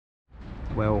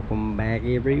Welcome back,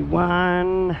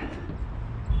 everyone.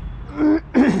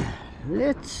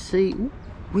 Let's see. Ooh,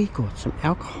 we got some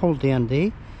alcohol down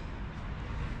there.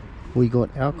 We got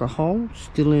alcohol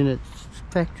still in its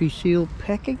factory sealed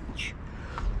package.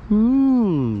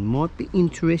 Might be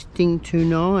interesting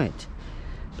tonight.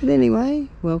 But anyway,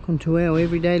 welcome to our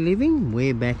everyday living.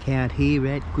 We're back out here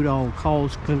at good old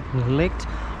Coles Click and Collect.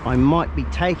 I might be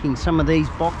taking some of these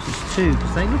boxes too,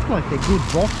 because they look like they're good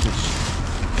boxes.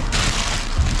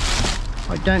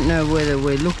 I don't know whether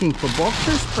we're looking for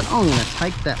boxes, but I'm going to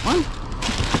take that one.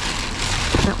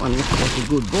 That one looks like a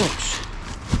good box.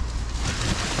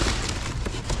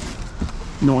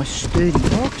 Nice sturdy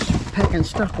box, packing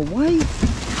stuff away.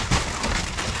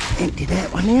 Empty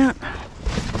that one out.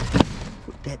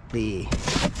 Put that there.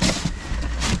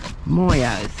 My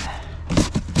oath.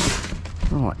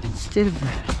 Right, instead of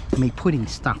me putting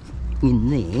stuff in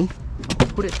there, I'll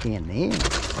put it down there.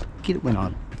 Get it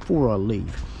before I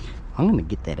leave. I'm going to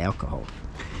get that alcohol.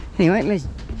 Anyway, let's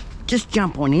just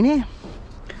jump on in here.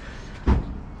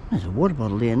 There's a water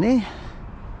bottle down there.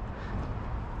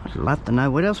 I'd love to know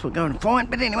what else we're going to find,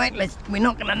 but anyway, we're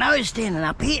not going to know standing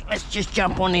up here. Let's just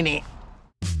jump on in here.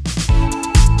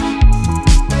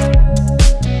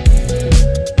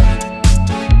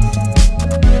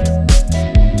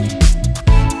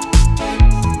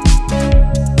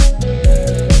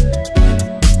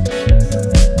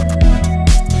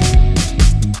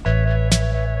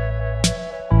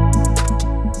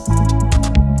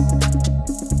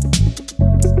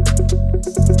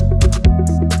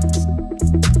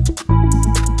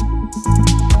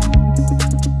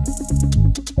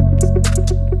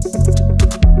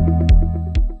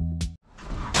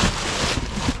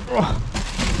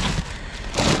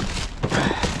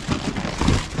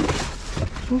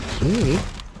 Okay,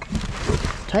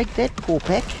 take that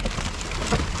 4-pack.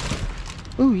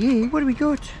 Oh yeah, what do we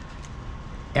got?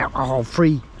 Alcohol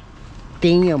free.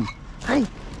 Damn. Hey,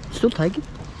 still take it.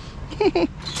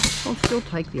 I'll still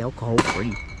take the alcohol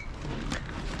free.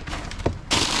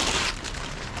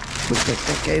 Put that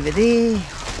back over there.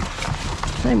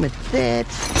 Same with that.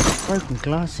 Broken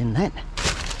glass in that.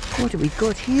 What do we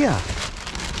got here?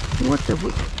 What the?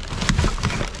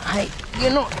 Hey,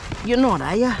 you're not,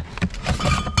 are ya?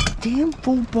 Damn,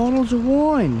 full bottles of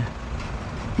wine.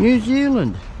 New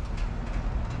Zealand.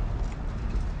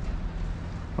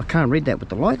 I can't read that with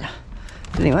the light.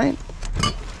 But anyway,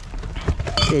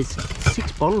 there's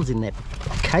 6 bottles in that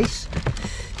case.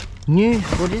 New,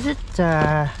 what is it?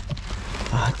 Oh,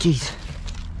 jeez.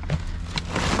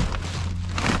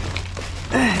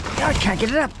 I can't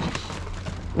get it up.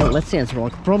 Well, that sounds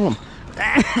like a problem.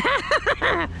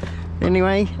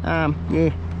 Anyway,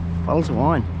 yeah, bottles of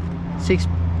wine. 6.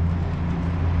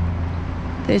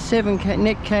 There's 7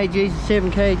 net kgs,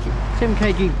 7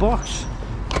 kg box.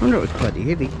 I wonder it was bloody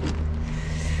heavy.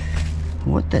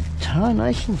 What the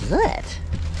tarnation's that?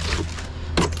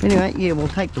 Anyway, yeah, we'll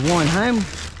take the wine home.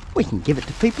 We can give it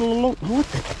to people along. What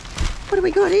do we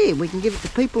got here? We can give it to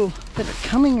people that are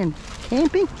coming and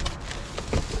camping.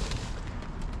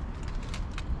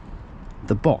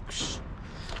 The box.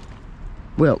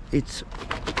 Well, it's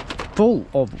full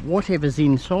of whatever's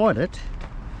inside it.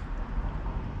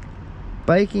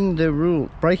 Breaking the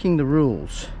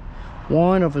rules.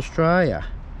 Wine of Australia.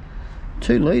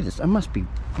 2 litres. It must be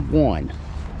wine.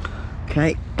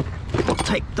 Okay, we'll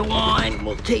take the wine.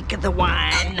 We'll take the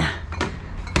wine.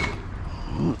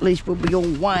 At least we'll be all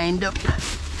wined up.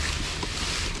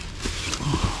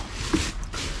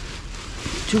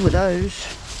 2 of those.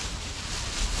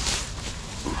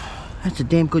 That's a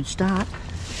damn good start.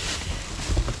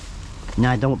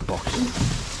 No, don't want the box.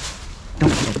 Don't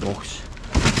want the box.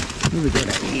 What do we got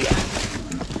over here?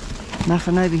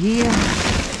 Nothing over here.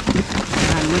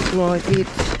 Don't look like it.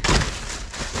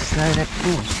 So that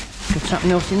box. Got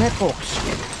something else in that box.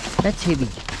 That's heavy.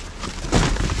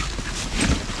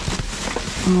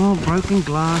 Oh, broken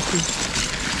glasses.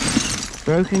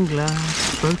 Broken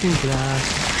glass. Broken glass.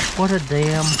 What a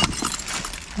damn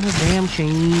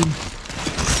shame.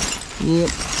 Yep.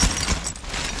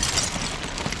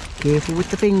 Careful with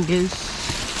the fingers.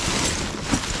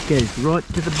 Goes right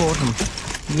to the bottom.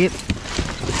 Yep.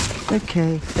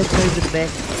 Okay, let's over the back.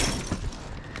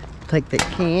 Take that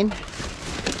can.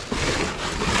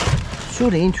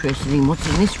 Sort of interested in what's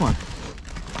in this one.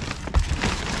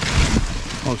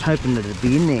 I was hoping that it'd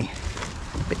be in there,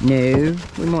 but no.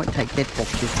 We might take that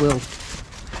box as well.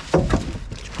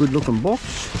 It's a good looking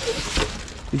box.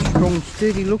 Good strong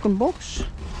sturdy looking box.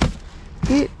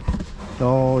 Yep.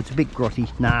 Oh, it's a bit grotty.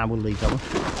 Nah, we'll leave that one.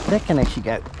 That can actually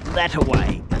go that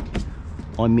away.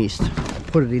 I missed. I'll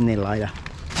put it in there later.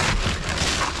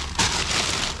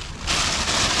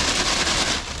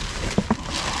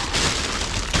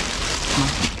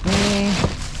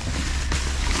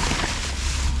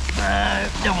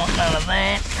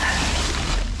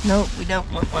 No, we don't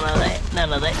want one of that.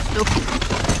 None of that stuff.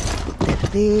 Put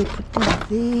that there, put that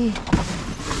there.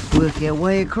 Work our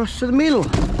way across to the middle.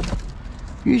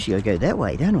 Usually I go that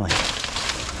way, don't I?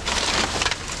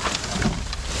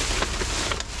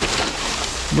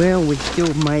 Well, we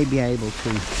still may be able to.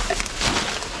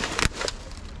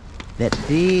 That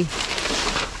there.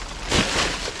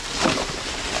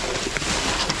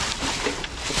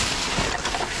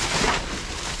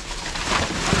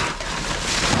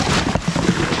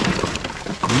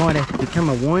 I might have to become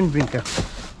a wine drinker.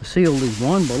 I see all these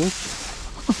wine bottles.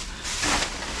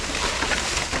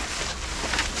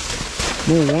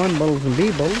 More wine bottles than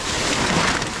beer bottles.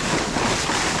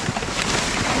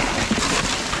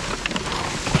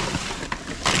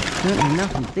 Certainly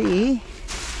nothing there.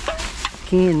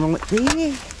 Can right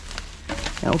there.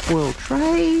 Alfoil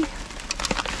tray.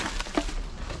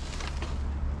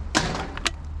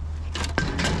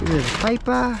 Get rid of the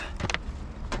paper.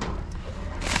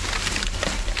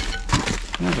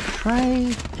 Another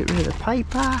tray. Get rid of the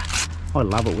paper. I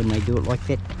love it when they do it like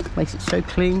that. Makes it so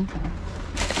clean.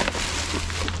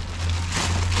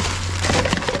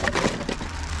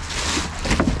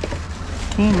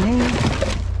 Can there.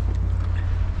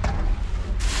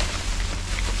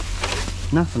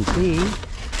 Nothing there.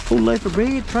 Full loaf of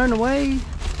bread thrown away.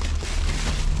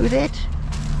 Look at that.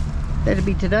 That'll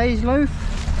be today's loaf.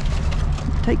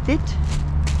 Take that.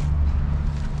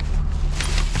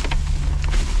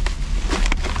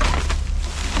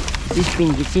 This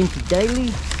bin gets empty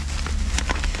daily.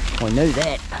 I know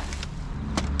that.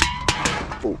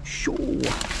 For sure.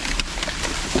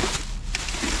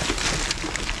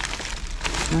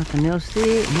 Nothing else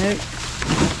there. No.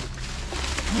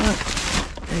 Right.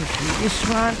 Go through this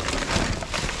one.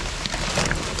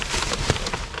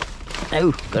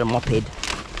 Oh, got a mop head.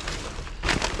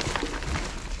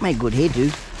 Made good head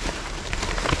too.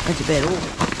 That's about all.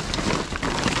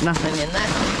 Nothing in that.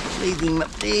 Leave him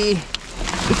up there.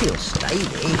 If he'll stay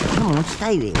there. Come on,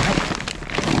 stay there,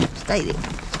 mate. Stay there.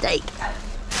 Stay.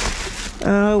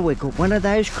 Oh, we've got one of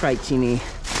those crates in here.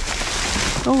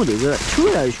 Oh, we've got two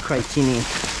of those crates in here.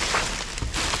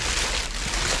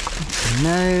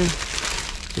 No.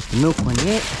 Just the milk one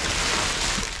yet.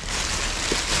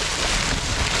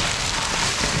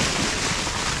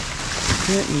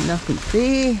 Certainly nothing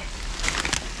there.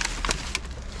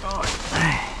 Right.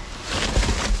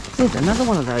 There's another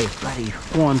one of those bloody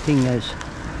wine thingos.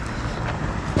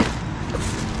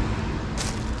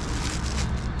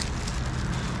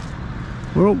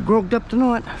 We're all grogged up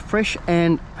tonight. Fresh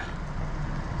and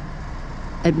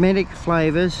aromatic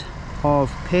flavours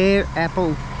of pear,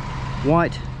 apple,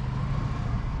 white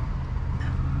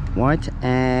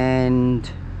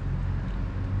and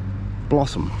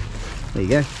blossom. There you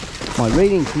go. My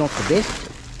reading's not the best.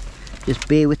 Just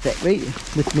bear with that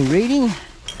with me reading.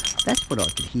 That's what I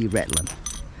could hear rattling.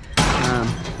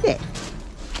 Yeah.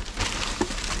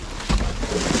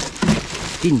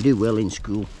 Didn't do well in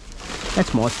school.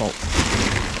 That's my fault.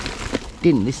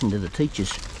 Didn't listen to the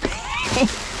teachers.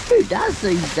 Who does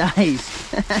these days?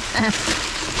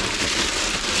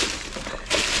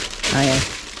 Oh,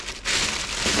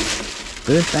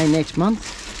 birthday next month,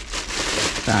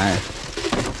 so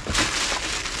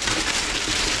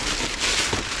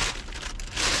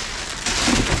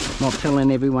not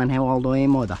telling everyone how old I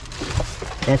am either.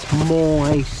 That's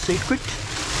my secret.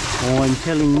 I'm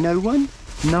telling no one,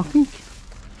 nothing.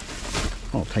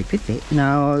 I'll take that there.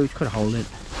 No, it's got a hole in it.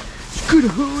 It's got a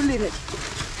hole in it.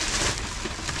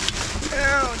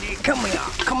 Oh dear, come here,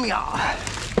 come here.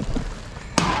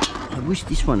 I wish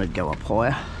this one would go up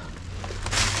higher.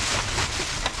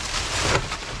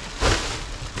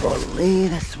 Bottle there,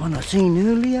 that's the one I seen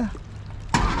earlier.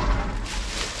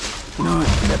 Right,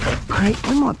 that crate,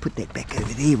 we might put that back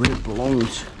over there where it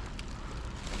belongs.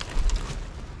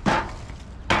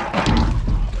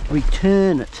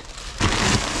 Return it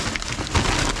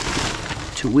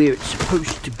to where it's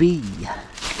supposed to be.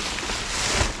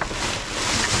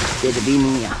 Instead of in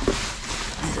here.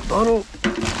 There's a bottle.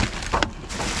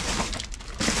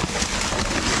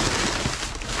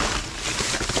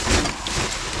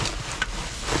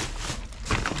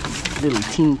 Little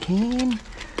tin can.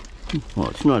 Well,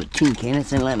 it's not a tin can,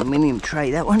 it's an aluminium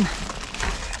tray, that one.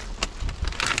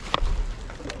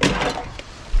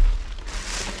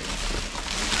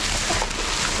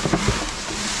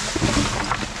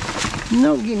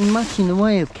 Not getting much in the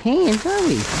way of cans, are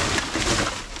we?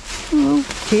 Well,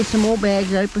 tear some more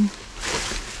bags open.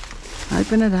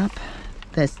 Open it up.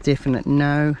 That's definite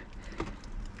no.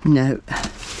 No.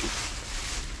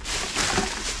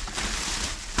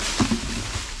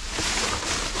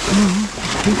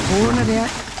 Keep pouring it out.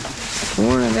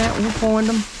 Pouring it out, we'll find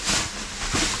them.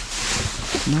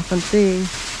 Nothing there.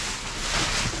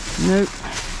 Nope.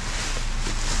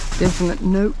 Definite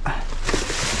nope.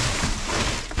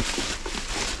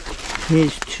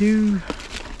 Here's two.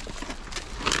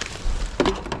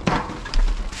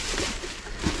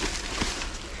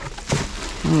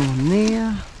 One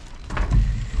there.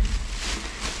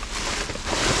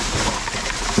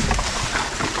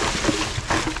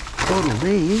 Bottle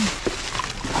there.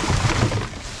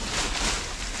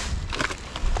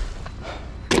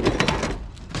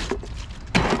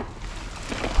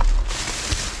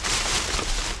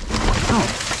 Oh,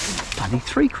 bloody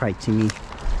 3 crates in here.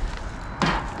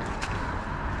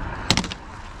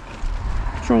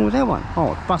 What's wrong with that one?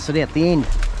 Oh, it busted out the end.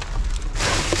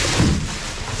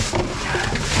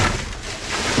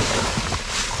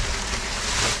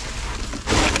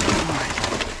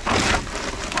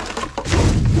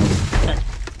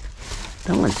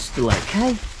 That one's still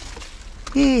okay.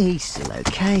 Yeah, he's still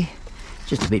okay.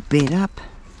 Just a bit bent up.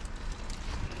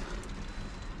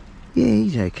 Yeah,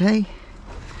 he's okay.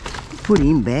 Put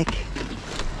him back.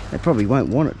 They probably won't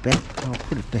want it back. I'll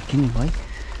put it back anyway.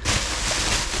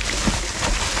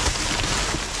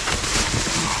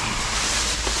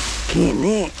 Can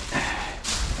there.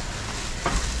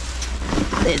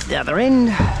 There's the other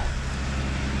end.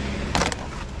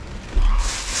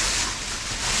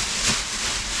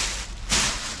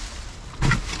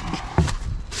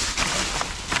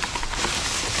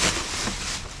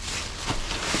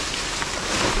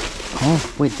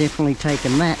 Oh, we're definitely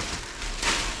taking that.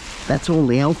 That's all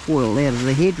the alfoil out of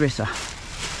the hairdresser, I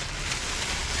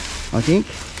think.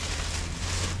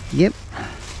 Yep.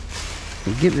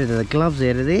 We'll get rid of the gloves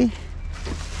out of there.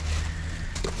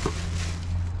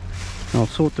 I'll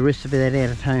sort the rest of that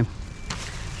out at home.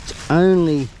 It's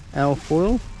only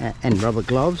alfoil and rubber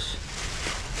gloves,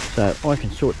 so I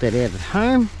can sort that out at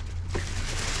home.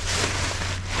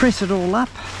 Press it all up.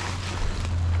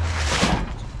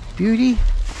 Beauty.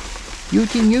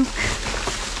 Beauty nuke.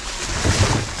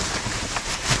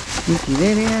 Empty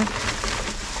that out.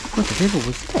 What the devil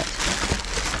was that?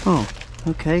 Oh,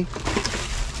 okay.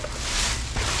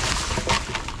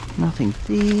 Nothing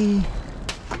there.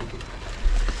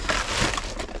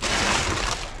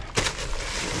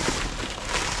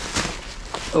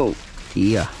 Oh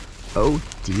dear. Oh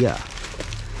dear.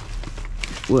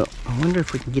 Well, I wonder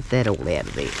if we can get that all out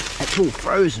of there. That's all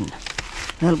frozen.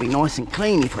 That'll be nice and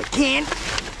clean if I can.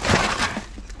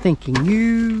 Thanking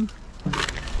you.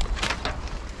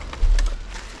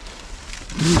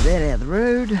 Move that out of the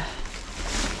road.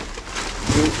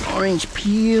 The orange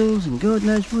peels and God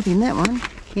knows what in that one.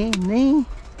 Can there.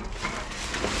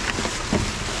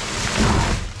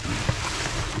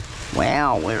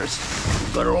 Wow,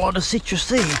 we've got a lot of citrus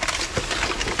there.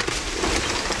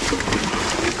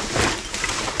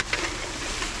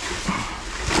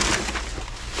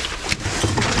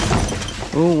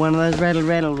 Oh, one of those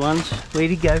rattled ones.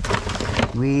 Where'd it go?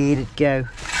 Where'd it go?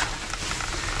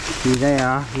 Here they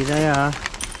are, here they are.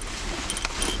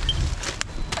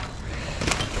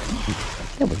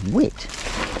 That was wet.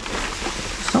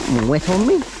 Something wet on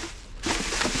me.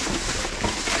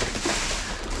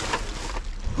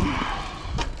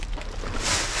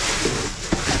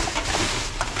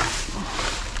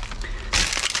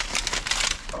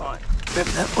 Right, grab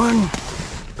that one.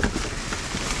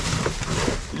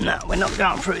 No, we're not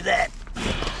going through that.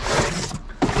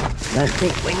 Don't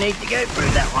think we need to go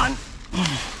through that one.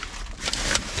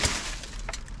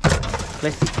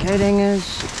 Plastic coat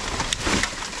hangers.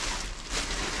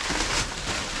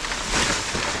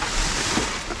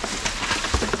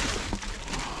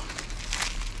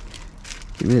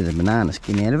 Get rid of the banana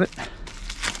skin out of it.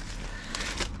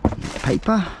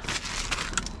 Paper.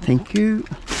 Thank you.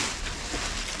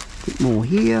 Bit more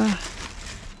here.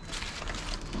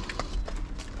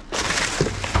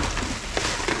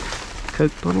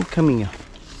 Coke bottle, come here.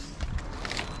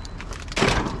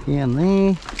 Down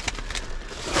there.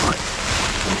 Right.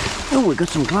 Oh, we've got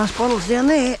some glass bottles down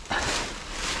there.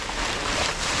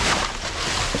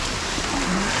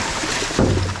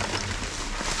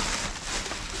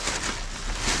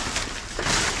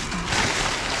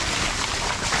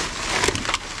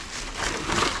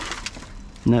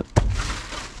 Nope.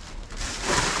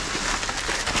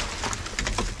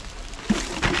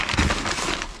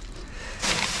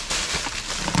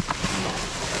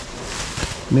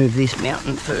 Move this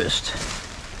mountain first.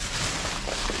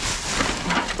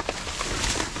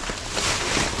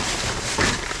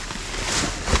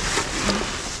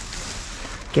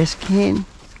 Gas can,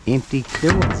 empty.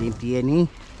 There was empty in here.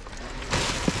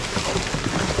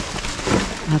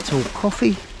 That's all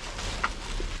coffee.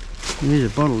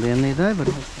 There's a bottle down there though, but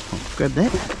I'll grab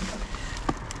that.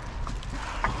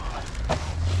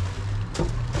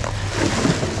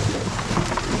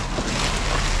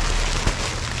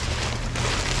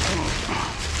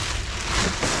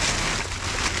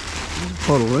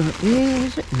 bottle, is it? Yeah,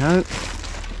 is it? No.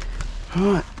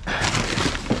 Right.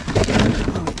 What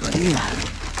have we got here?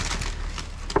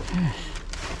 Yes.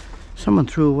 Someone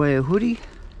threw away a hoodie.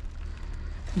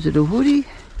 Is it a hoodie?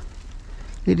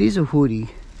 It is a hoodie.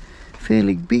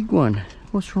 Fairly big one.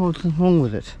 What's wrong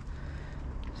with it?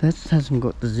 That hasn't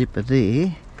got the zipper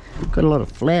there. Got a lot of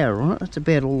flour on it. That's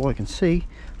about all I can see.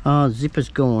 Oh, zipper's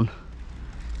gone.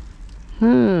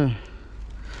 Nah.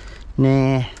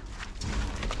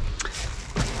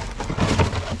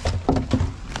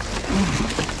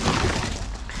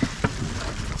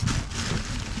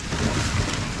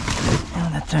 Oh,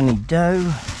 that's only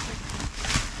dough.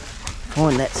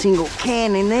 Find that single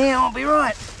can in there, I'll be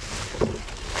right.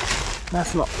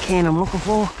 That's not the can I'm looking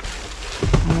for.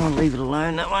 I'll leave it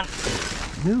alone, that one.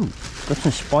 Ooh, got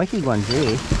some spiky ones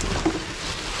there.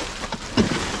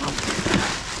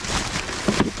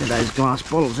 Get to those glass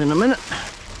bottles in a minute.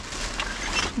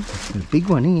 There's a big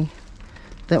one here.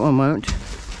 That one won't.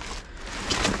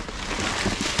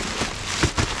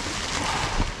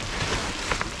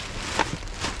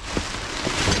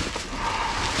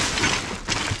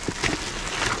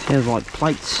 Sounds like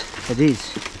plates. It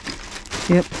is.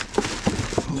 Yep.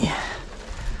 Yeah.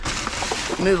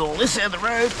 Move all this out of the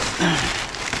road.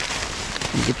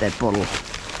 And get that bottle.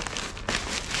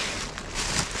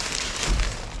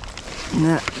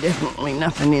 No, definitely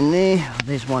nothing in there.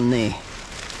 There's one there.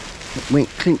 It went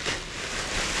clink.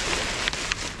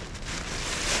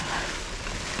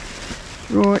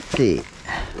 Right there.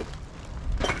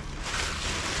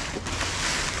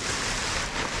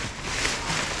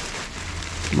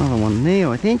 Another one there,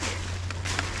 I think.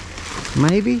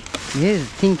 Maybe. Yeah, there's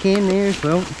a tin can there as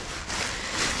well.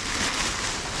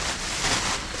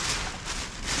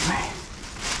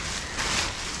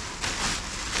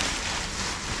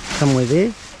 Somewhere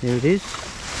there. There it is.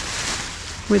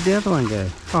 Where'd the other one go?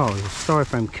 Oh, it's a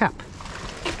styrofoam cup.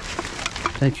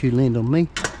 Don't you land on me.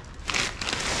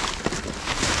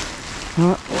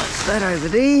 Alright, what's that over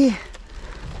there?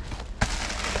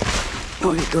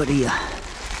 What have we got here?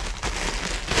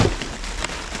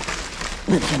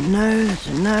 That's a no, that's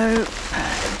a no.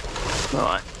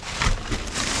 Right.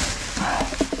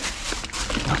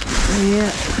 Nothing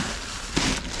there.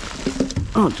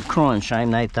 Oh, it's a crying shame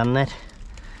they've done that.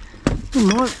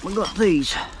 Right, we've got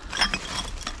these.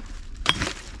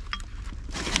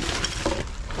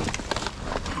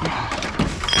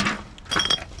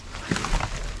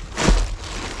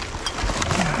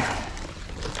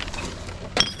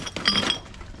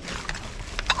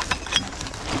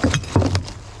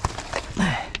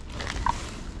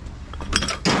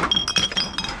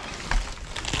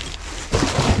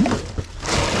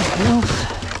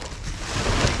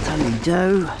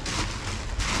 Dough. No,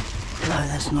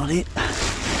 that's not it.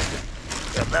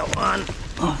 Got that one.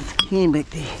 Oh, there's a can back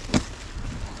there.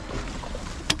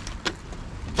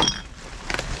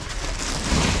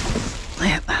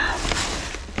 Yep.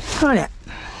 Right out.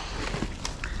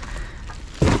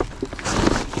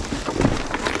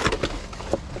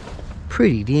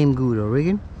 Pretty damn good, I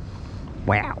reckon.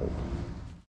 Wow.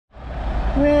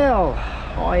 Well,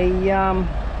 I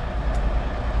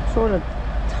sort of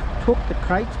took the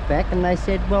crates back and they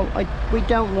said, well, we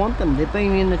don't want them, they've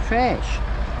been in the trash.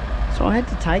 So I had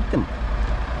to take them.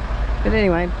 But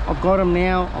anyway, I've got them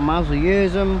now, I might as well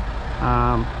use them.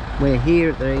 We're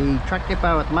here at the truck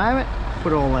depot at the moment.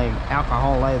 Put all the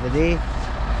alcohol over there.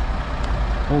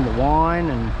 All the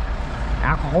wine and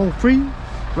alcohol free,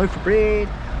 loaf of bread.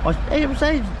 I was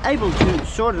able to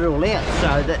sort it all out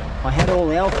so that I had all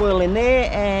the alcohol in there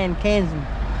and cans,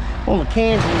 all the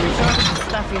cans and recyclable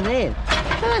stuff in there.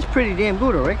 So that's pretty damn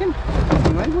good, I reckon.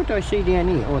 Anyway, what do I see down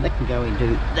here? Oh, that can go into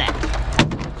that.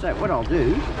 So what I'll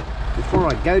do, before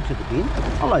I go to the bin,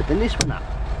 I'll open this one up.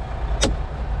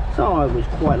 So I was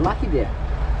quite lucky to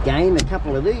gain a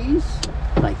couple of these.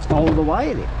 They fold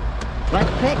away there. Flat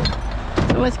pack.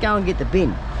 So let's go and get the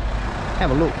bin. Have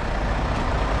a look.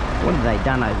 What have they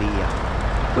done over here?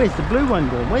 Where's the blue one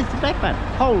gone? Where's the black one?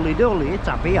 Holy dolly, it's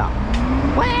up here.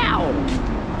 Wow!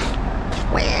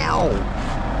 Wow!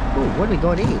 Oh, what have we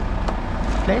got here?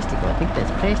 Plastic, I think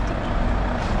that's plastic.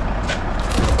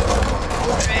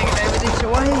 Drag it over this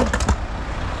way.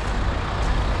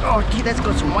 Oh, gee, that's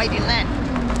got some weight in that.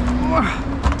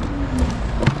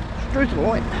 Straight to the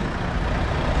light.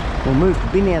 We'll move the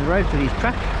bin out of the road for this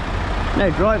truck. No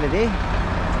driver there.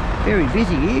 Very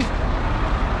busy here.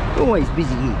 Always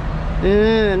busy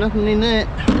here. Nothing in that.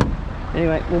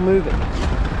 Anyway, we'll move it.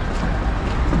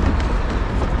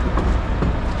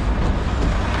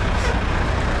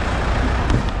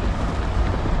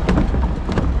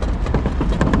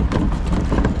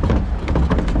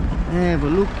 Have a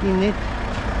look in it.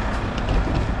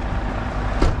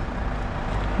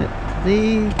 There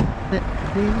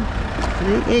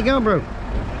you go, bro.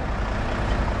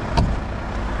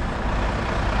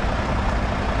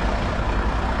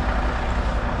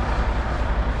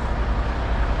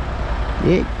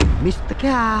 Yeah, missed the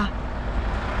car.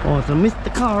 Oh, I missed the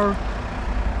car.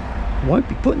 Won't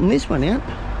be putting this one out.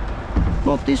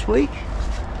 Not this week.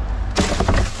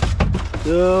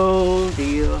 Oh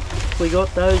dear. We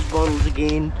got those bottles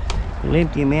again. We'll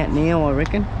empty them out now, I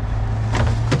reckon.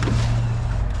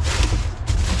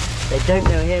 They don't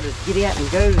know how to get out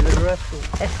and go to the rascal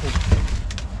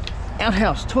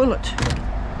outhouse toilet.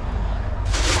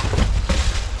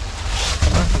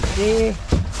 Nothing there.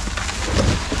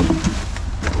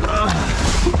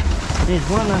 There's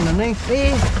one underneath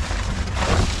there.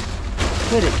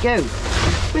 Where'd it go?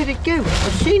 Where'd it go?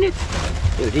 I've seen it.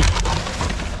 There it is.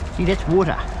 See, that's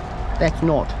water. That's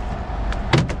not.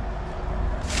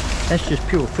 That's just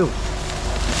pure filth.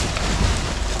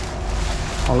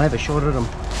 I'll have a shot at them.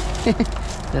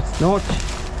 That's not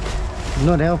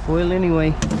alfoil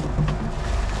anyway.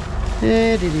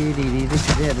 This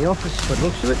is out of the office by the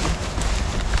looks of it.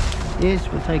 Yes,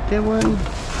 we'll take that one.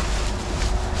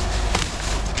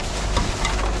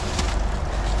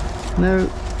 No,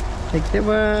 take that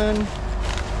one.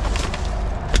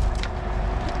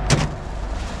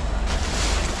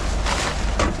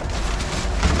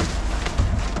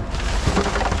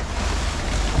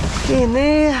 In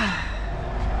there.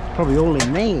 Probably all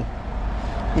in there.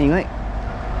 Anyway,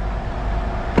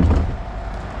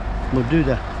 we'll do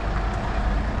the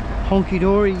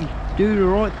honky-dory, do the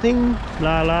right thing,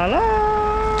 la la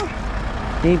la.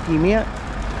 Empty him out.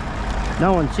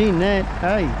 No one's seen that,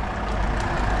 hey.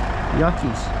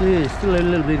 Yuckies. There's still a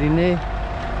little bit in there.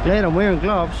 Glad I'm wearing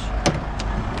gloves.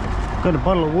 Got a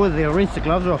bottle of water there, I'll rinse the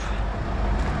gloves off.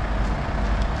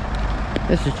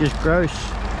 This is just gross.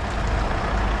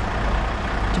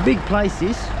 It's a big place,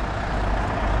 this.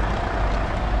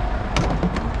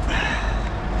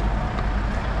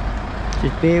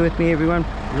 Just bear with me, everyone.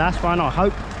 Last one, I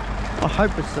hope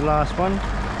it's the last one.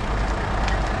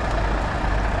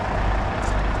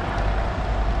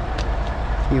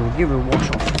 Yeah, we'll give it a wash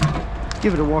off.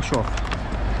 Give it a wash off.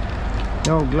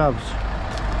 The old gloves.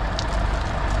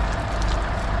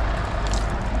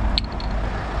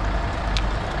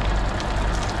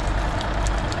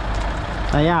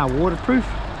 They are waterproof.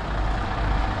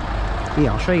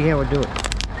 Yeah, I'll show you how I do it.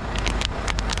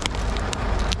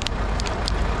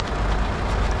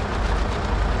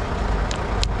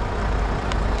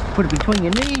 Put it between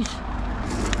your knees.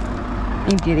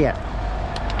 Empty it out.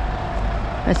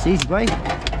 That's the easy way.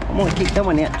 I might keep that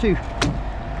one out too.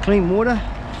 Clean water.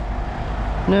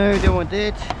 No, don't want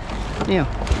that. Now,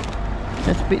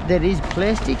 that is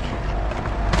plastic.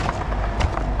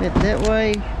 That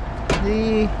way.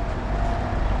 There.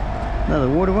 Another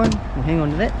water one. We'll hang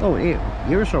on to that. Oh, yeah,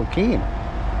 aerosol can.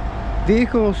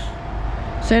 Vehicles,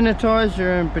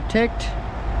 sanitizer and protect.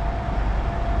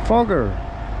 Fogger.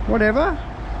 Whatever.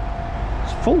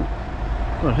 It's full.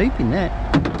 Got a heap in that.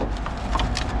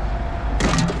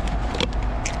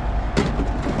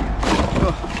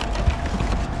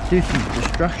 Do some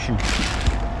destruction.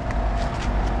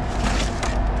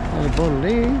 Another bottle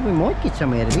there. We might get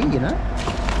some out of here, you know.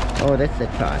 Oh, that's the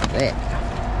type. That.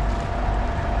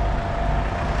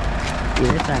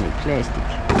 Yeah, that's only plastic.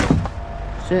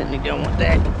 Certainly don't want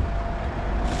that.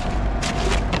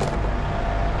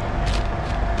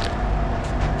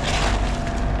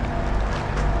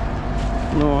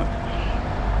 Right.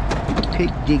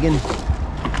 Keep digging.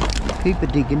 Keep a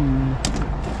digging.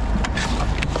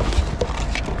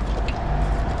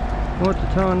 What the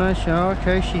tire, no shower.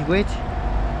 Okay, she's wet.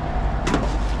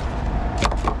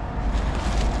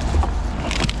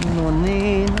 Another one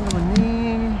there, another one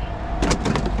there.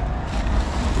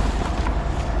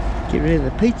 Get rid of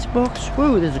the pizza box.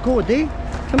 Whoa, there's a cord there.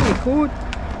 Come here, cord.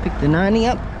 Pick the 90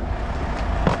 up.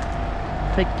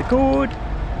 Take the cord.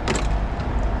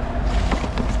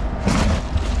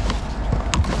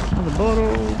 Another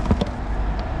bottle.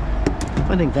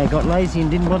 I think they got lazy and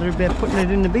didn't bother about putting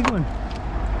it in the big one.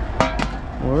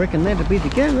 Well, I reckon that'll be the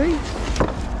go, eh?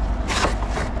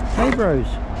 Hey, bros.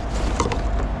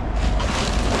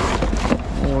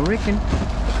 Well, I reckon.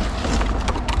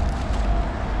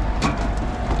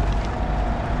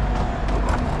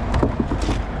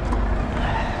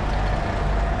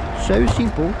 So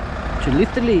simple to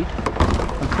lift the lid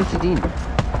and put it in.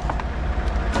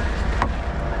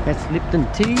 That's Lipton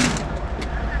tea.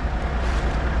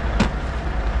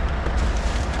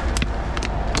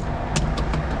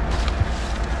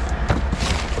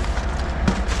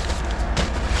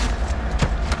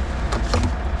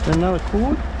 Another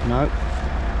cord? No.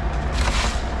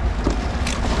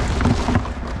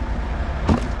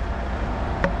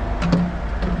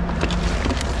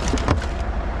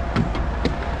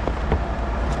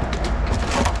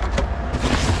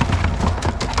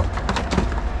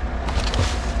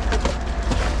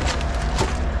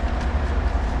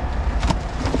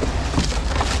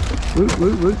 Root,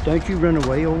 root, root, don't you run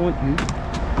away, I want you.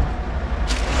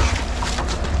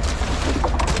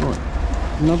 Right,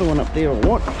 another one up there I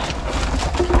want.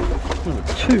 Number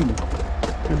 2.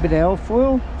 A bit of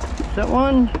alfoil. Is that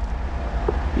one?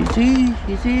 Is he?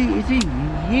 Is he? Is he?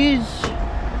 He is.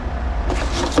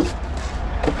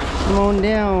 Come on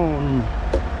down.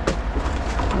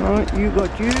 Alright, you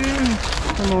got you.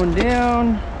 Come on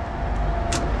down.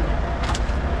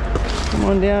 Come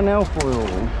on down,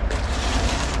 alfoil.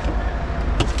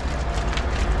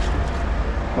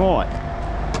 Right.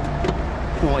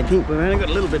 Well, I think we've only got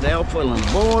a little bit of alfoil on the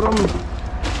bottom.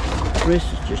 The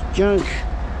rest is just junk.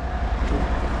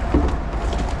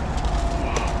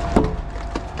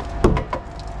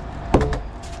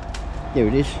 There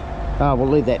it is. Ah, we'll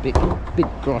leave that bit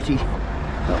grotty.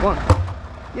 That one.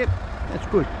 Yep, that's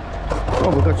good.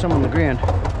 Oh, we've got some on the ground.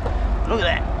 Look at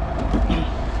that.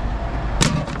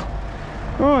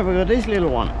 Right, we've got this little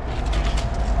one.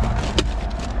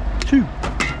 2.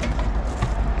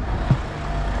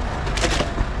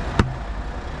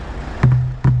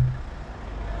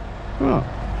 Right,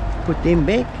 put them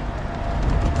back.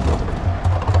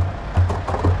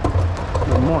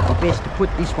 It might be best to put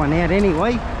this one out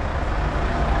anyway.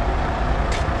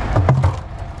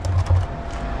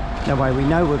 That way we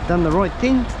know we've done the right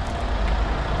thing.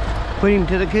 Put him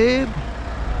to the curb.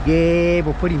 Yeah,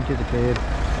 we'll put him to the curb.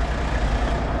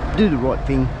 Do the right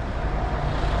thing.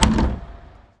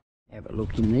 Have a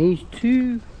look in these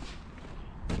 2.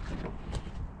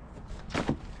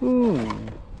 Oh,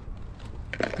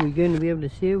 we're going to be able to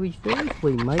salvage those.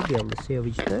 We may be able to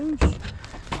salvage those.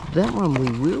 That one we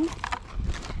will.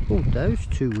 Oh, those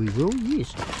 2 we will.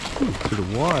 Yes. Ooh, bit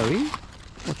of wire in.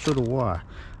 What sort of wire?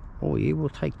 Oh yeah, we'll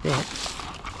take that.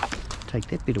 Take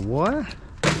that bit of wire.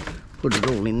 Put it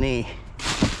all in there.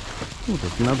 Oh,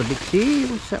 there's another bit there.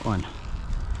 What's that one?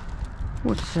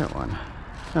 What's that one?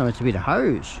 Oh, it's a bit of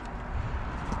hose.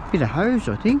 Bit of hose,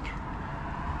 I think.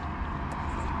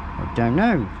 I don't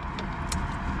know.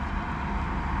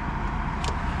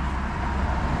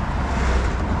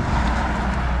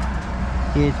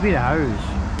 Yeah, it's a bit of hose.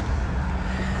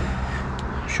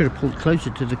 Should have pulled closer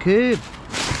to the curb.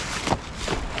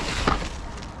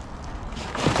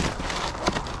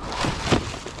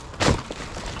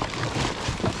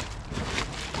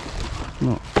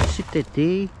 No, sit that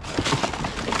there.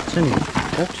 It's only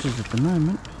boxes at the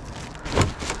moment.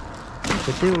 What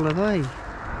the deal are they?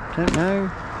 Don't know.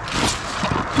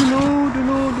 Don't know.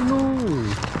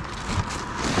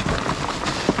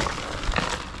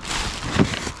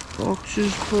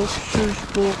 Boxes.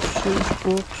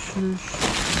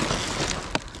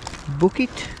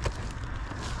 Bucket.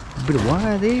 A bit of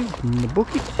wire there in the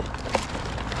bucket.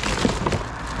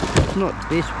 It's not the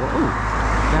best one. Oh,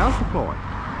 power supply.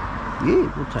 Yeah,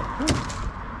 we'll take that.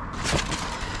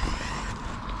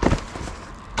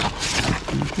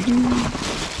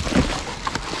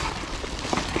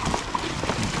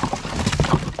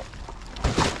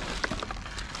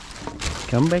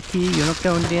 Come back here, you're not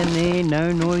going down there.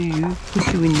 No, nor you.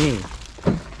 Put you in there.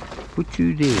 Put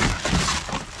you there.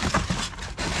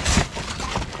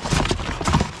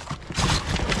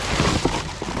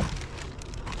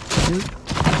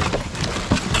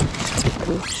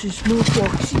 Boxes, more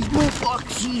boxes, more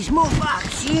boxes, more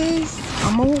boxes.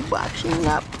 I'm all boxing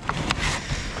up.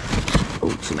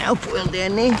 Oh, some alfoil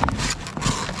down there.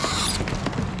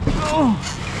 Oh,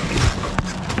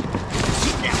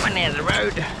 get that one out of the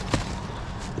road.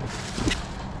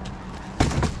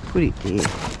 Put it there.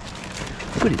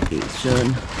 Put it there,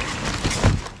 son.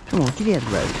 Come on, get out of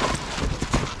the road.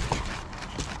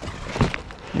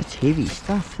 That's heavy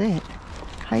stuff, that.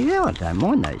 Hey, now I don't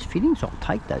mind those fittings. I'll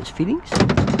take those fittings.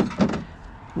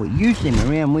 We'll use them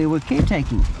around where we're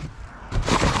caretaking.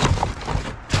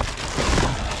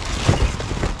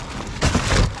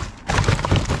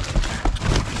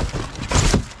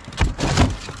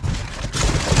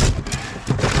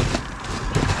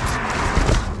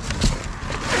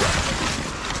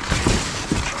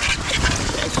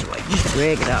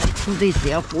 Drag it up. There's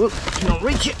the alfoil. Can I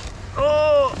reach it?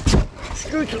 Oh!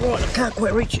 Screw to the line. I can't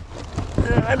quite reach it.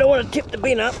 I don't want to tip the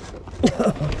bin up.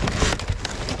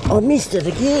 I missed it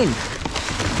again.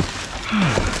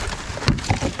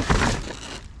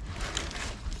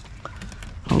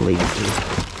 I'll leave it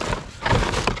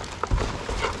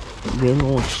there.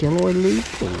 Well, or shall I leave?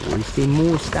 Or is there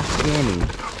more stuff down here?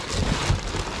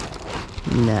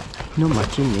 Nah, not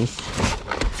much in this.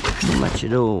 Not much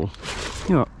at all.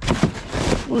 Alright.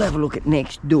 We'll have a look at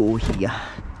next door here.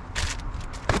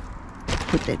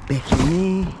 Put that back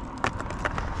in there.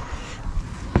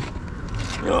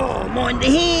 Oh, mind the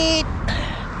head!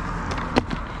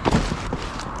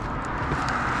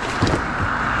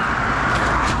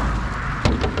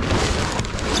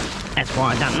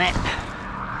 why I done that.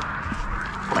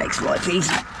 Makes life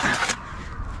easy.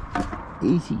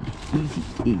 Easy, easy,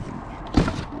 easy.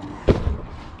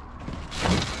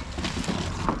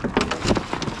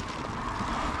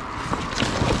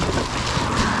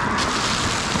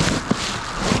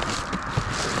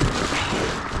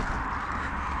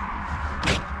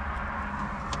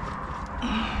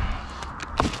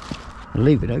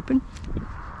 Leave it open.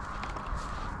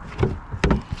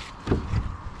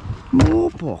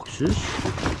 More boxes.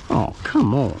 Oh,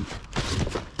 come on.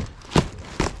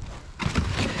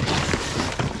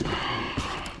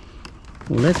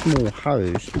 Well, that's more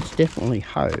hose. It's definitely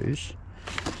hose.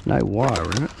 There's no wire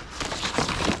in it.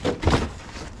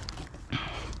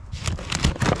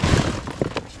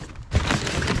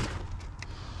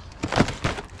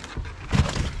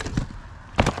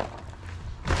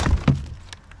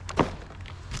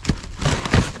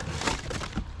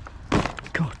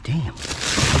 God damn.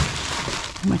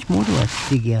 How much more do I have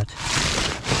to dig out? Did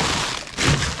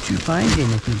you find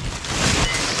anything?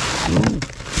 Ooh.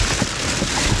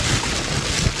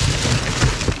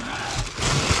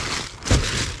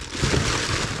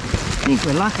 I think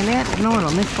we're lucking out tonight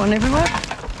on this one, everyone.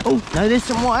 Oh, no, there's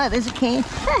some wire. There's a can.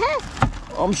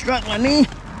 I'm struggling here.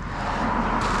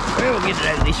 We'll get it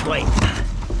out this way.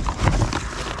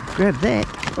 Grab that.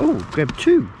 Oh, grab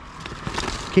two.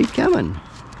 Keep coming.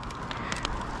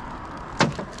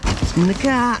 It's in the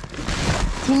car.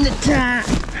 It's in the car.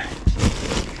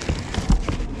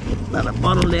 Another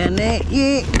bottle down there.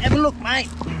 Yeah, have a look, mate.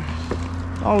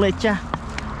 I'll let ya.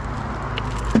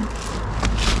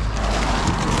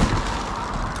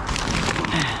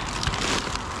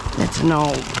 That's an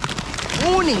old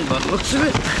warning by the looks of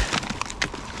it.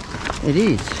 It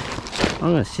is.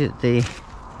 I'm going to sit it there.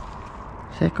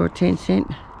 Has that got 10 cent?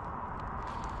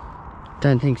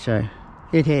 Don't think so.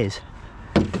 It has.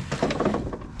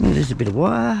 Oh, there's a bit of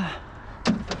wire.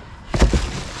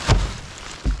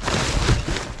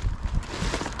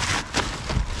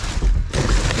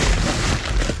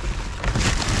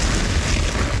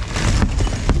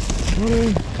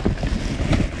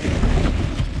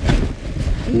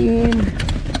 In.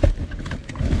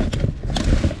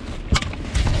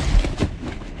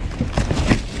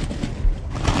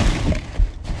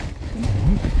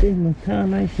 There's my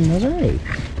carnation, are they?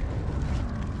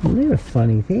 Well, they're a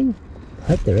funny thing. I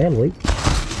hope they're alloy.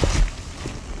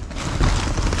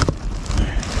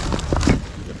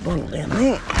 There's a bottle down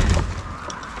there.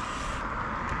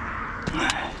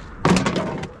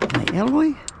 Are they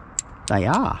alloy? They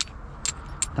are.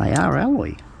 They are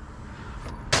alloy.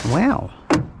 Wow.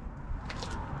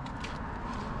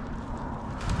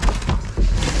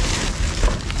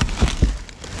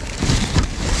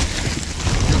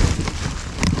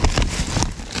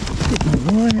 Bit more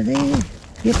wire there.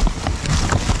 Yep.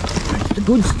 That's the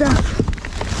good stuff.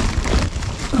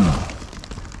 Oh.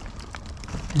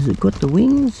 Has it got the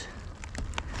wings?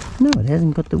 No, it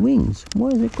hasn't got the wings.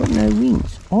 Why has it got no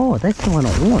wings? Oh, that's the one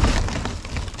I want.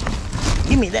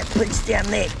 Give me that piece down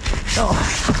there. Oh.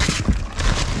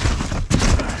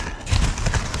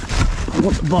 I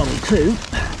want the bottle too.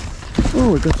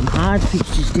 Oh, we've got some hard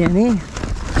fixtures down there.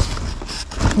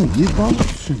 Oh,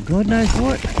 U-bolts and God knows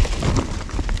what.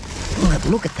 We'll have a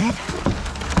look at that.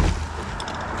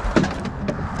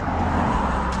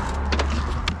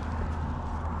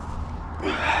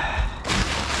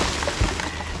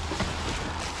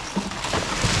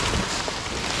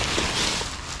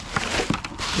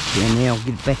 Put it down there, I'll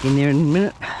get it back in there in a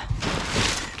minute.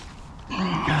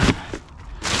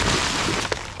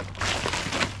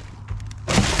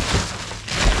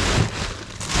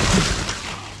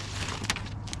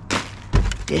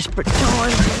 Desperate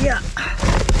times here.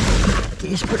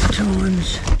 Desperate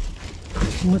times.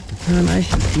 What the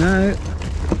carnation? No.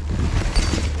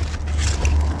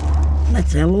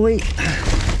 That's alloy.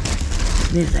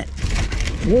 There's that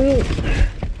wheel.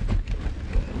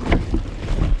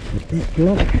 With that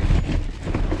block.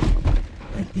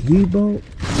 Like the U-bolt.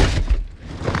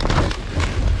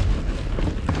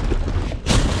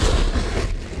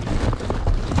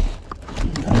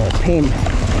 Oh, pen.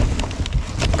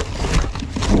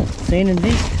 Sand and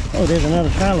disc. Oh, there's another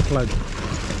trailer plug.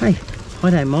 Hey, I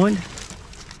don't mind.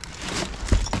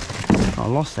 I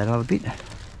lost that other bit.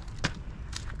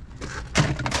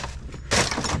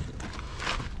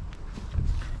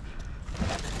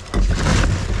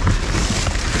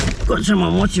 Got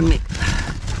someone watching me.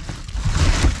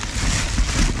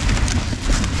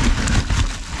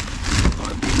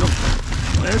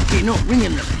 I hope you're not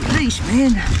ringing the police,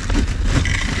 man.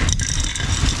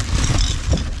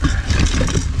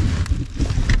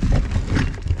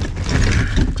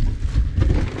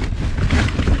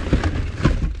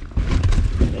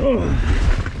 Oh.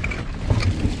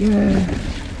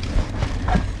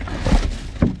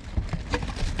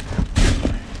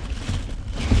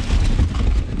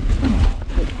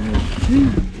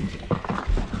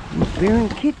 bearing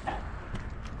kit.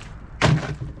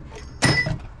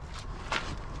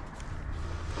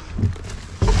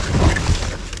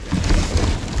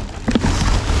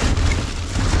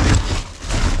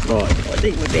 Right, I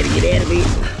think we better get out of here.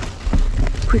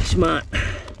 Quick smart.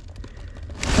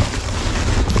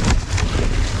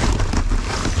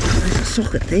 There's a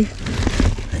socket there,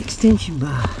 an extension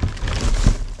bar.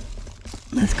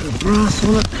 That's got a brass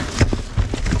on it.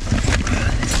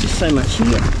 There's just so much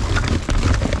here.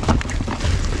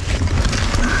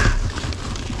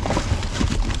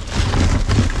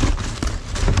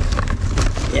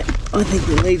 Yeah, I think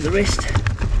we'll leave the rest.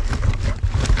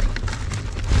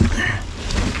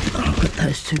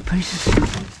 Those two pieces.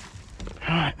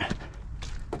 Right.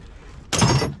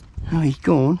 Oh, he's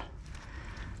gone.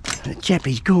 That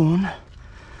chappie's gone.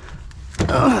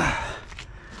 Oh.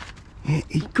 Yeah,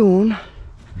 he's gone.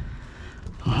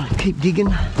 I'll keep digging.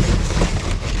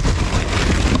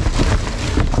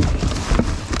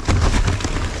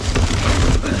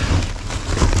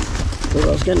 Thought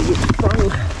I was going to get sprung.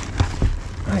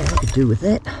 Hey, I could do with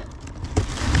that.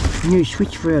 New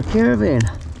switch for our caravan.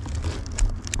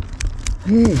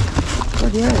 Yeah,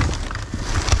 bloody hell.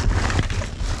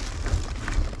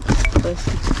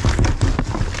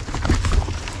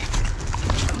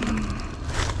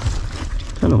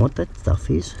 Don't know what that stuff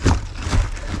is.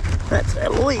 That's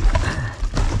alloy.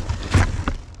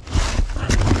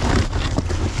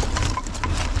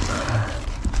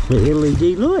 The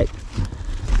LED light.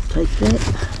 Take that.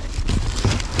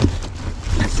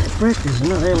 That's that bracket. There's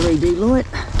another LED light.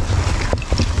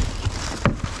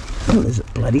 Oh, there's a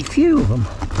bloody few of them.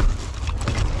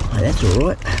 Oh, that's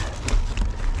alright.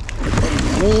 Put that in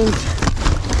my hands.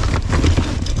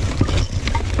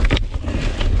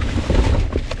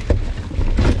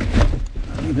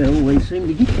 They always seem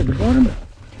to get to the bottom.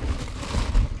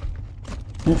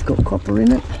 That's got copper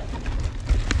in it.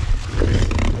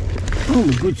 All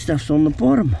the good stuff's on the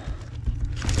bottom.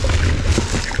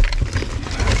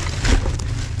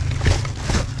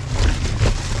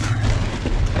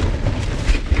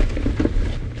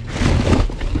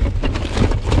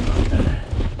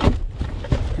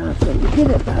 Get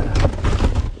it though.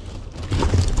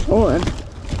 Alright.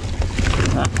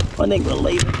 I think we'll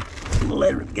leave it. We'll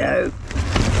let it go.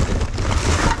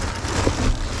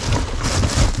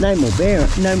 No more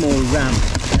bearings, no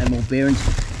more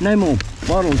bearings, no more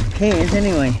bottles and cans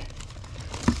anyway.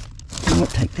 I might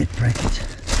take that bracket.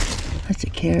 That's a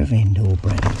caravan door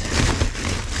bracket.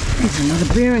 There's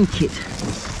another bearing kit.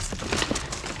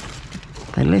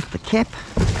 They left the cap.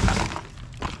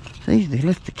 See, they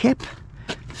left the cap.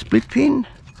 Split pin.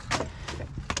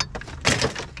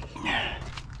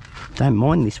 Don't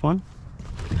mind this one.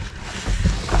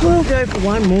 We'll go for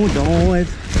one more dive.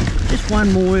 Just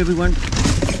one more, everyone.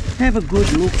 Have a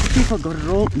good look. See if I got it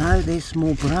all. No, there's some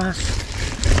more brass.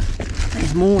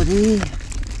 There's more there.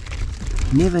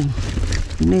 You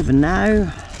never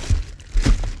know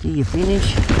till you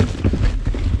finish.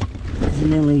 There's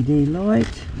an LED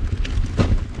light.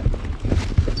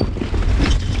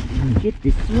 And get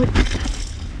this light.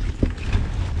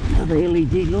 Another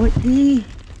LED light there.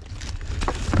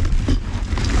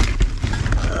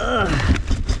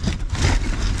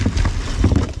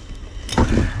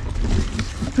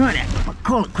 Right now, I'll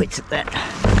call it quits at that.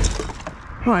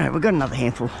 Right, we've got another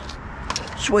handful.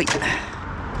 Sweet.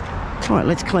 Right,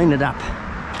 let's clean it up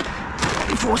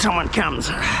before someone comes.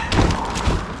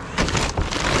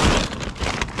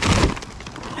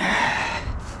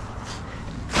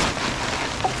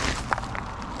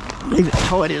 Leave it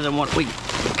tighter than what we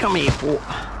come here for.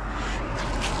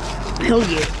 Hell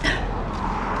yeah.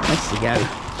 That's the go.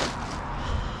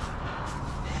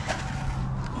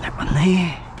 That one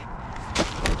there.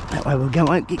 That way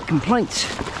won't get complaints.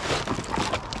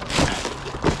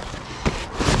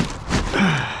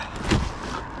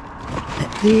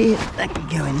 That there, that can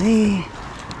go in there.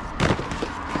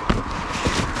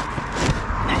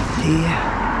 That there.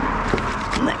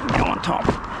 And that can go on top.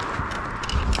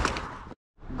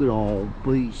 Good old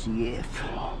BCF.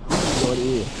 Got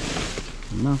here.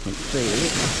 Nothing there.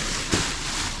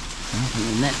 Nothing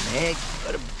in that bag.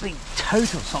 Got a big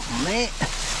tote or something there.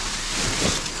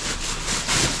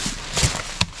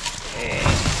 Yeah.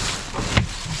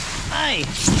 Hey!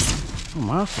 I'm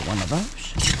after one of those.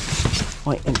 I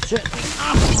am certainly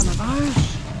after one of those.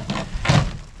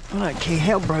 I don't care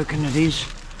how broken it is.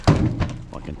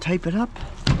 I can tape it up.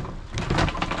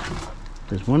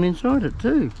 There's one inside it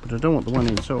too, but I don't want the one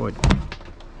inside.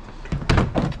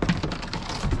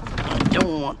 I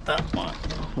don't want that one.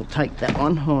 We'll take that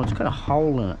one. Oh, it's got a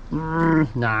hole in it.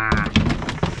 Nah.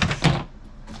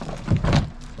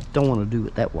 Don't want to do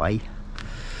it that way.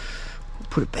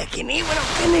 put it back in here when I'm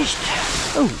finished.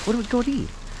 Oh, what have we got here?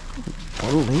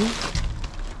 Bottle there.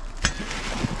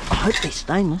 I hope they're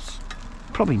stainless.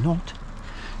 Probably not.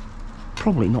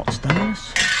 Probably not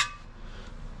stainless.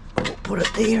 I'll put it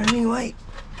there anyway.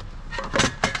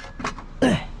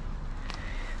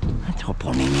 Let's hop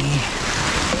on in here.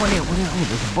 What else? Oh,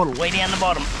 there's a bottle way down the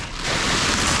bottom.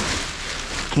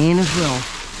 Can as well.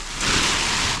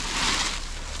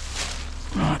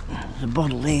 Right, there's a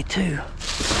bottle there too.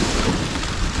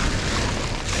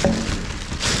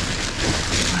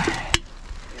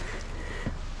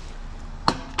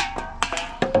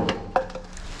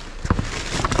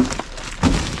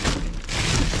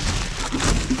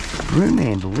 Broom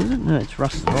handle, is it? No, it's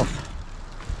rusted off.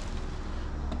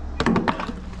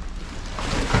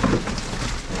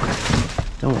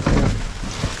 Don't want that.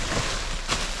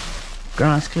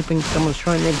 Grass clippings, someone's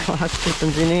throwing their grass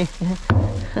clippings in here.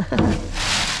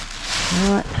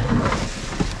 Alright.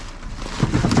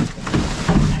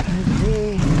 Over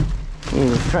there. Yeah,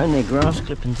 they're throwing their grass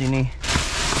clippings in here.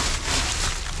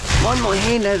 Mind my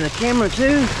hand over the camera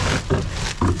too.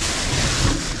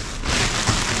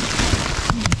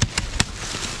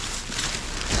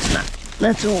 No,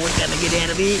 that's all we're going to get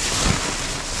out of here.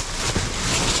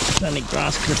 It's only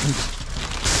grass clippings.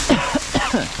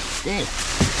 There.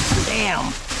 Damn.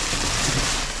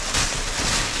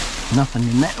 Nothing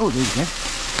in that. Oh, there you go.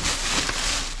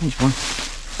 Here's one.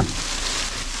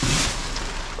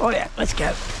 Oh yeah, let's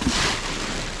go.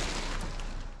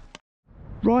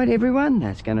 Right everyone,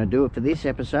 that's going to do it for this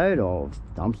episode of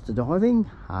dumpster diving.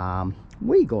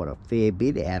 We got a fair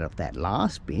bit out of that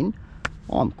last bin.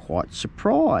 I'm quite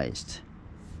surprised.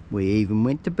 We even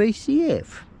went to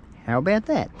BCF. How about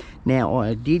that? Now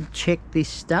I did check this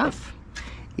stuff.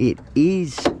 It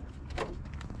is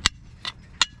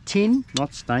tin,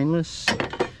 not stainless.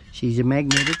 She's a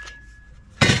magnetic.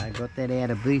 I got that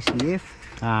out of BCF.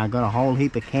 Got a whole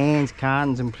heap of cans,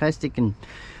 cartons and plastic and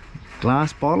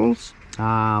glass bottles.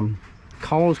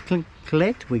 Coals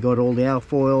collect. We got all the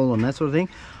alfoil and that sort of thing.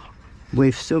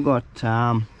 We've still got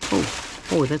oh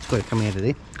that's got to come out of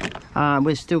there.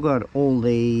 We've still got all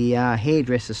the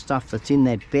hairdresser stuff that's in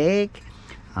that bag.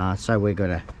 So we're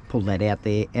going to pull that out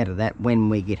of that when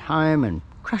we get home and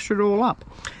crush it all up.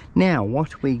 Now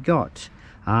what we got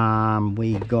some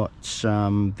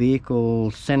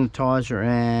vehicle sanitizer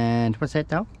and what's that,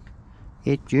 Dale?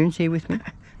 Yeah, June's here with me.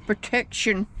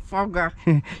 Protection fogger.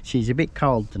 She's a bit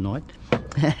cold tonight.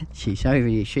 She's over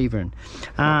here shivering.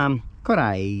 Got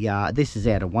a this is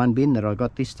out of one bin that I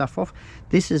got this stuff off.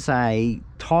 This is a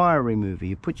tire remover.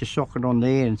 You put your socket on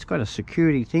there and it's got a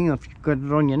security thing. If you've got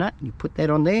it on your nut, you put that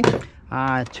on there.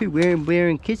 Two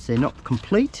wearing kits. They're not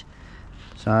complete,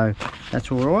 so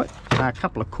that's all right. A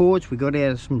couple of cords we got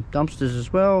out of some dumpsters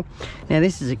as well. Now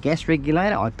this is a gas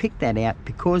regulator. I picked that out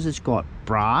because it's got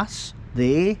brass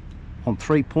there on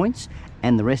 3 points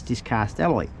and the rest is cast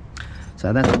alloy,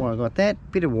 so that's why I got that.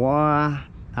 Bit of wire.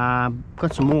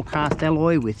 Got some more cast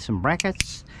alloy with some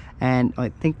brackets, and I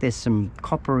think there's some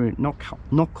copper,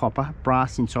 not copper,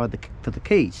 brass inside for the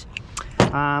keys.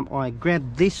 I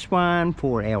grabbed this one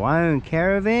for our own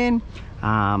caravan.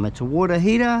 It's a water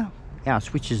heater. Our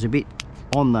switch is a bit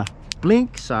on the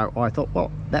blink, so I thought,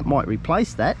 well, that might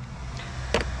replace that.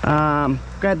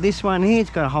 Grabbed this one here. It's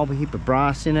got a whole heap of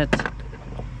brass in it.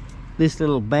 This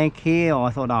little bank here, I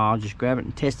thought, oh, I'll just grab it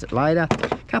and test it later. A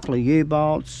couple of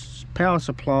U-bolts, power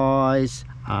supplies,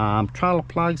 trailer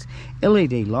plugs,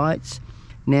 LED lights.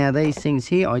 Now these things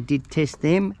here, I did test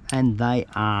them and they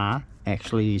are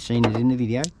actually, you've seen it in the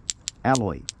video,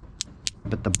 alloy,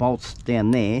 but the bolts down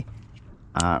there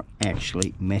are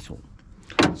actually metal,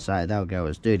 so they'll go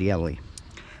as dirty alloy.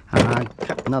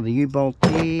 Cut another U-bolt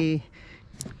there.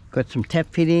 Got some tap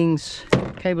fittings,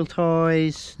 cable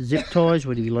ties, zip ties,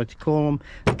 whatever you like to call them,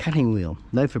 a cutting wheel,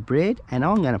 loaf of bread, and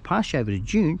I'm going to pass you over to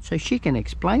June so she can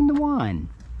explain the wine.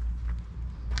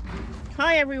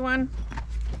 Hi everyone,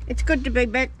 it's good to be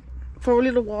back for a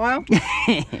little while.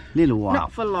 Little while.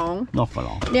 Not for long. Not for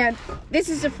long. Now this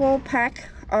is a 4-pack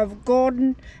of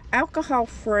Gordon alcohol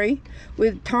free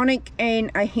with tonic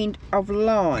and a hint of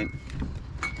lime.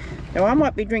 Now I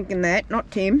might be drinking that,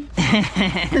 not Tim.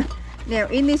 Now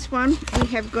in this one we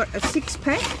have got a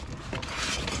 6-pack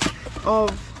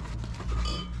of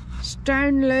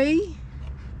Stoneleigh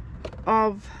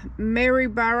of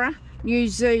Maryborough, New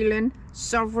Zealand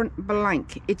Sovereign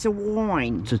Blanc. It's a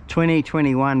wine. It's a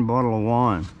 2021 bottle of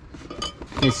wine.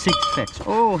 There's 6 packs.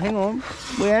 Oh, hang on.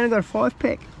 We only got a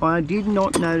 5-pack. I did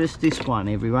not notice this one,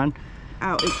 everyone.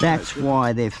 Oh, that's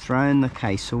why they've thrown the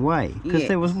case away, because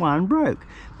there was one broke.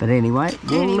 But anyway,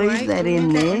 we'll leave that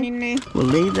in there. We'll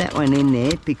leave that one in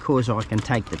there because I can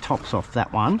take the tops off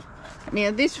that one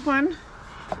Now this one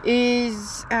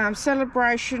is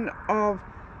celebration of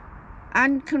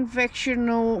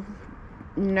unconventional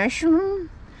national,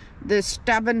 the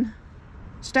stubborn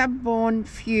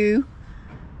few,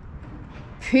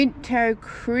 Pinto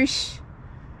Chris.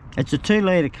 It's a 2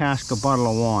 litre cask of bottle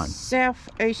of wine.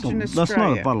 Southeastern Australia. That's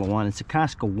not a bottle of wine, it's a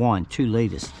cask of wine, 2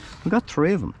 litres. We've got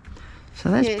 3 of them. So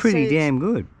that's pretty damn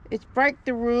good. It's break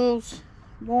the rules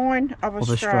wine of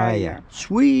Australia.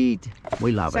 Sweet.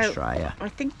 We love Australia. I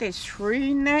think there's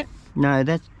 3 in that. No,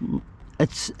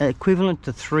 it's equivalent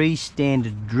to 3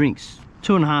 standard drinks.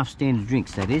 2.5 standard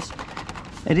drinks, that is.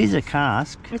 It is a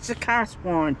cask. It's a cask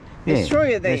wine. Yeah, There's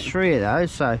 3 of them. There's 3 of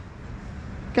those, so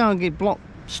go and get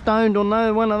stoned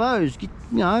on one of those. Get,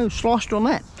 sloshed on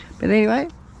that. But anyway,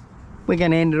 we're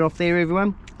going to end it off there,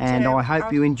 everyone. And I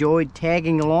hope you enjoyed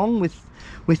tagging along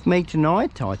with me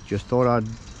tonight. I just thought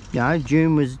I'd,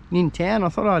 June was in town. I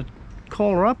thought I'd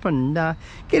call her up and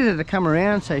get her to come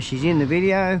around so she's in the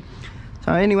video.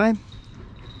 So anyway,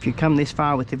 if you come this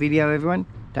far with the video, everyone,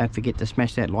 don't forget to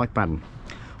smash that like button.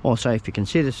 Also, if you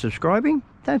consider subscribing,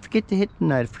 don't forget to hit the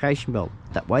notification bell.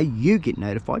 That way you get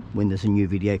notified when there's a new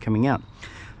video coming out.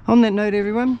 On that note,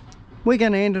 everyone, we're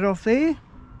going to end it off there.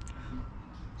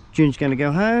 June's going to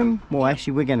go home. Well,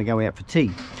 actually, we're going to go out for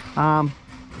tea.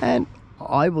 And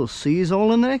I will see you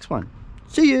all in the next one.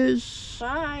 See yous.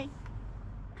 Bye.